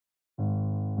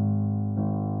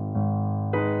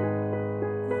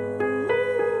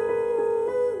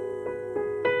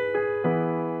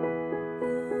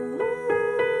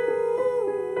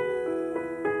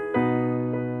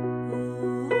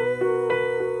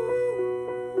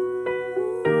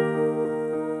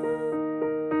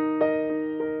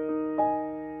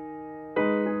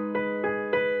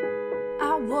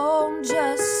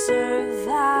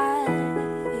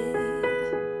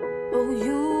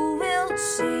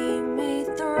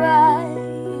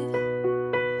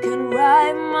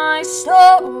write my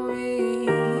story.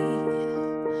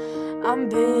 I'm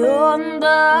beyond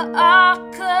the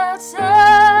archetype.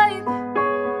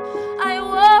 I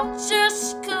won't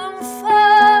just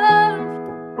confirm.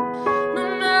 No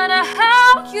matter how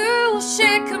you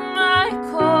shake my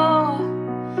core,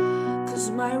 'cause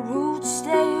my roots,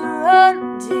 they run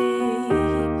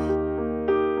deep.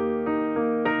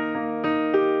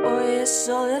 Oh, it's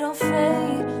a little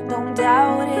fate, don't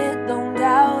doubt it, don't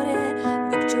doubt it.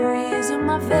 Victory is in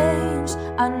my veins,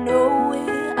 I know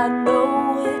it, I know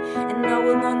it. And I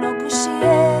will not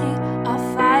negotiate, I'll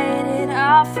fight it,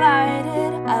 I'll fight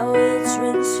it, I will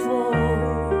transform.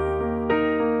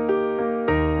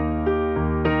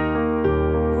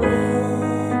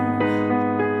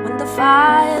 When the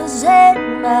fire's at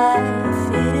my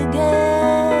feet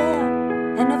again,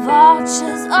 and the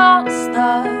vultures all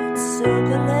start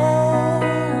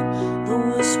circling, the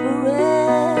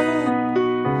whispering,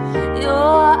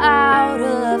 you're out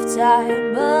of time,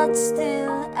 but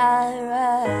still I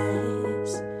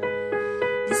rise.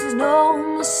 This is no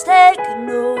mistake,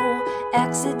 no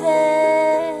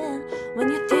accident. When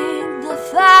you think the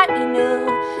final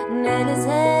net is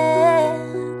in,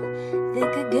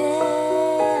 think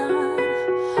again.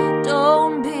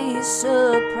 Don't be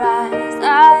surprised,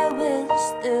 I will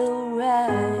still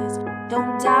rise.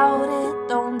 Don't doubt it,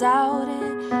 don't doubt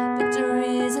it.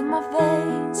 Victory is in my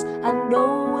veins, I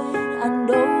know it, I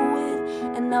know it.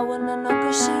 And I will not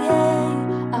negotiate.